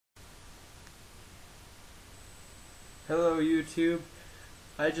Hello YouTube.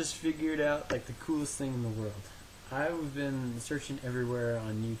 I just figured out like the coolest thing in the world. I've been searching everywhere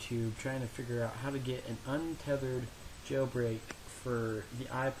on YouTube trying to figure out how to get an untethered jailbreak for the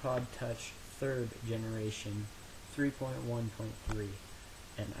iPod Touch 3rd generation 3.1.3,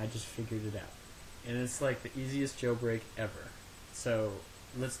 and I just figured it out. And it's like the easiest jailbreak ever. So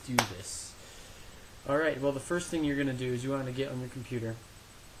let's do this. Alright, well the first thing you're going to do is you want to get on your computer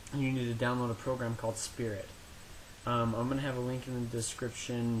and you need to download a program called Spirit. I'm going to have a link in the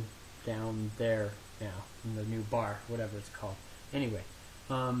description down there now, in the new bar, whatever it's called. Anyway,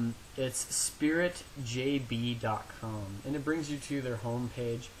 it's spiritjb.com, and it brings you to their home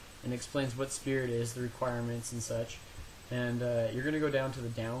page and explains what Spirit is, the requirements and such. And you're going to go down to the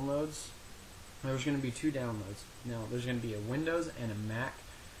downloads. There's going to be two downloads. Now, there's going to be a Windows and a Mac,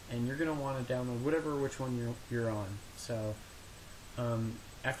 and you're going to want to download which one you're on. So,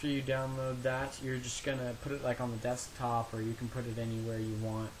 after you download that, you're just going to put it like on the desktop, or you can put it anywhere you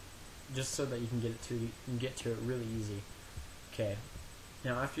want, just so that you can get to it really easy. Okay.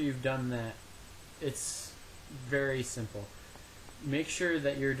 Now, after you've done that, it's very simple. Make sure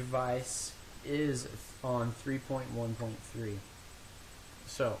that your device is on 3.1.3.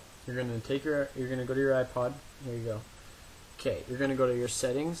 So, you're going to go to your iPod. There you go. Okay, you're going to go to your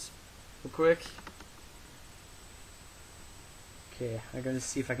settings real quick. Okay, I'm going to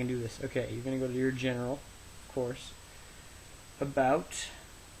see if I can do this. Okay, you're going to go to your general, of course. About.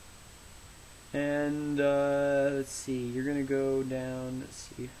 And, let's see, you're going to go down, let's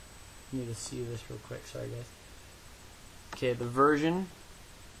see. I need to see this real quick, sorry guys. Okay, the version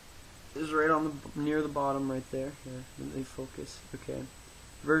is right on near the bottom right there. Here, let me focus. Okay.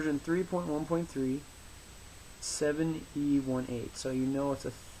 Version 3.1.3, 7E18. So you know it's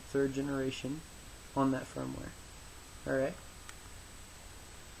a 3rd generation on that firmware. Alright.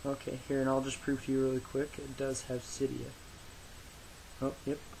 Okay, here, and I'll just prove to you really quick. It does have Cydia. Oh,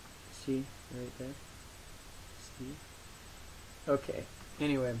 yep. See, right there. See? Okay.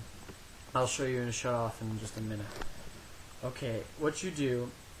 Anyway, I'll show you in a shut off in just a minute. Okay, what you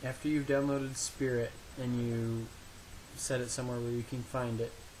do after you've downloaded Spirit and you set it somewhere where you can find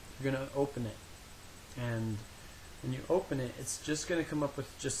it, you're going to open it. And when you open it, it's just going to come up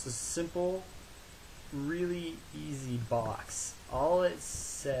with just a simple, really easy box. All it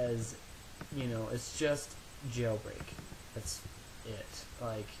says, it's just jailbreak. That's it.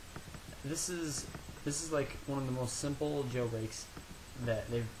 Like, this is like one of the most simple jailbreaks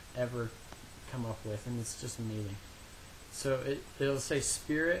that they've ever come up with, and it's just amazing. So it'll say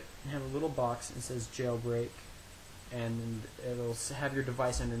Spirit and have a little box and it says jailbreak, and it'll have your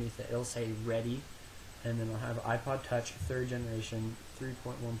device underneath it. It'll say ready, and then it'll have iPod Touch 3rd generation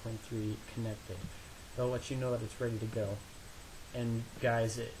 3.1.3 connected. It'll let you know that it's ready to go. And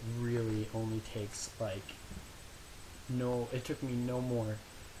guys, it really only takes it took me no more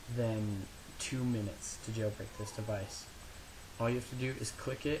than 2 minutes to jailbreak this device. All you have to do is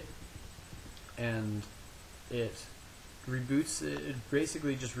click it, and it reboots it. It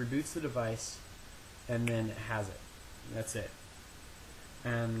basically just reboots the device, and then it has it. That's it.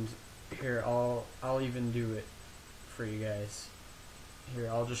 And here, I'll even do it for you guys. Here,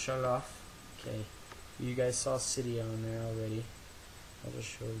 I'll just shut it off. Okay, you guys saw Cydia on there already. I'll just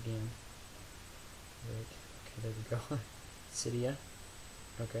show it again. Right. Okay, there we go. Cydia.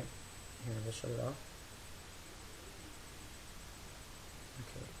 Okay. Here, I'll shut it off.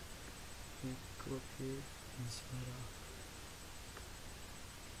 Okay. Go up here and slide off.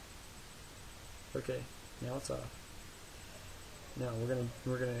 Okay, now it's off. Now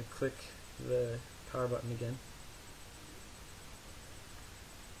we're gonna click the power button again.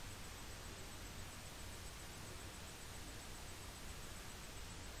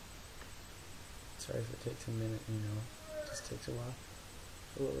 Sorry if it takes a minute, it just takes a while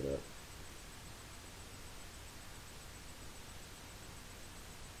to load up.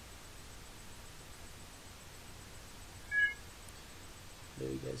 There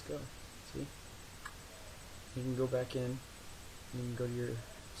you guys go. See? You can go back in, and you can go to your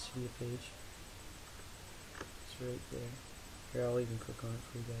Cydia page. It's right there. Here, I'll even click on it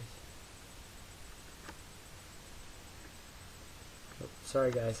for you guys. Oh,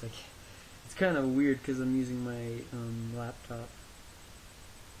 sorry guys, it's kind of weird because I'm using my laptop.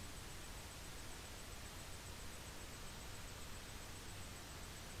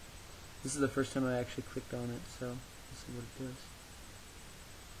 This is the first time I actually clicked on it, so this is what it does.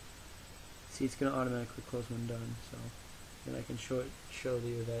 See, it's going to automatically close when done, so then I can show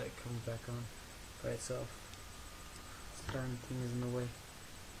you that it comes back on by itself. This darn thing is in the way.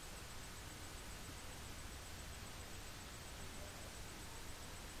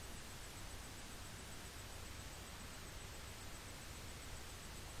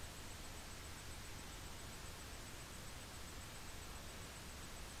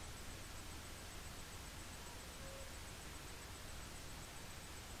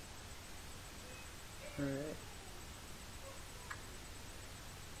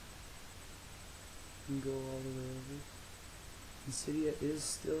 can go all the way over. And Cydia is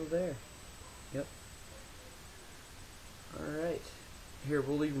still there. Yep. Alright. Here,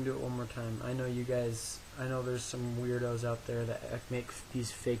 we'll even do it one more time. I know you guys, I know there's some weirdos out there that make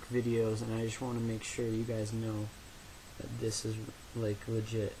these fake videos, and I just want to make sure you guys know that this is like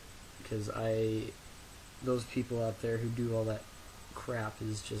legit, because those people out there who do all that crap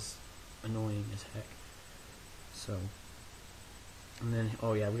is just annoying as heck. So, and then,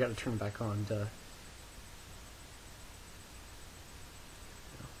 oh yeah, we got to turn it back on, duh.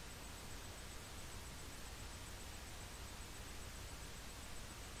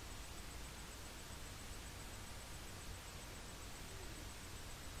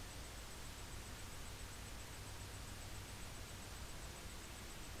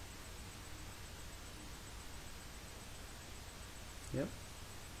 Yep.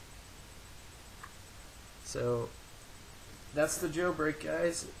 So that's the jailbreak,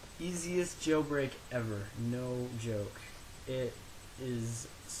 guys. Easiest jailbreak ever. No joke. It is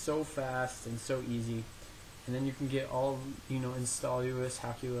so fast and so easy. And then you can get all, installus,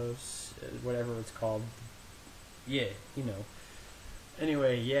 Haculos, whatever it's called. Yeah,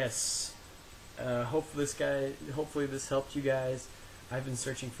 Anyway, yes. Hopefully this helped you guys. I've been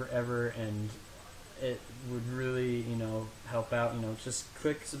searching forever, and it would really, help out. Just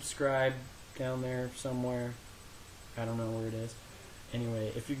click subscribe down there somewhere. I don't know where it is.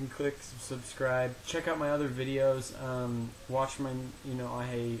 Anyway, if you can click subscribe, check out my other videos. Watch my,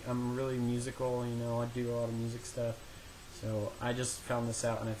 I'm really musical. I do a lot of music stuff. So I just found this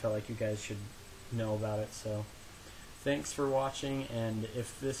out, and I felt like you guys should know about it. So thanks for watching, and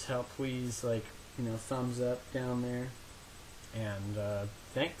if this helped, please thumbs up down there. And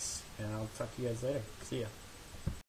thanks, and I'll talk to you guys later. See ya.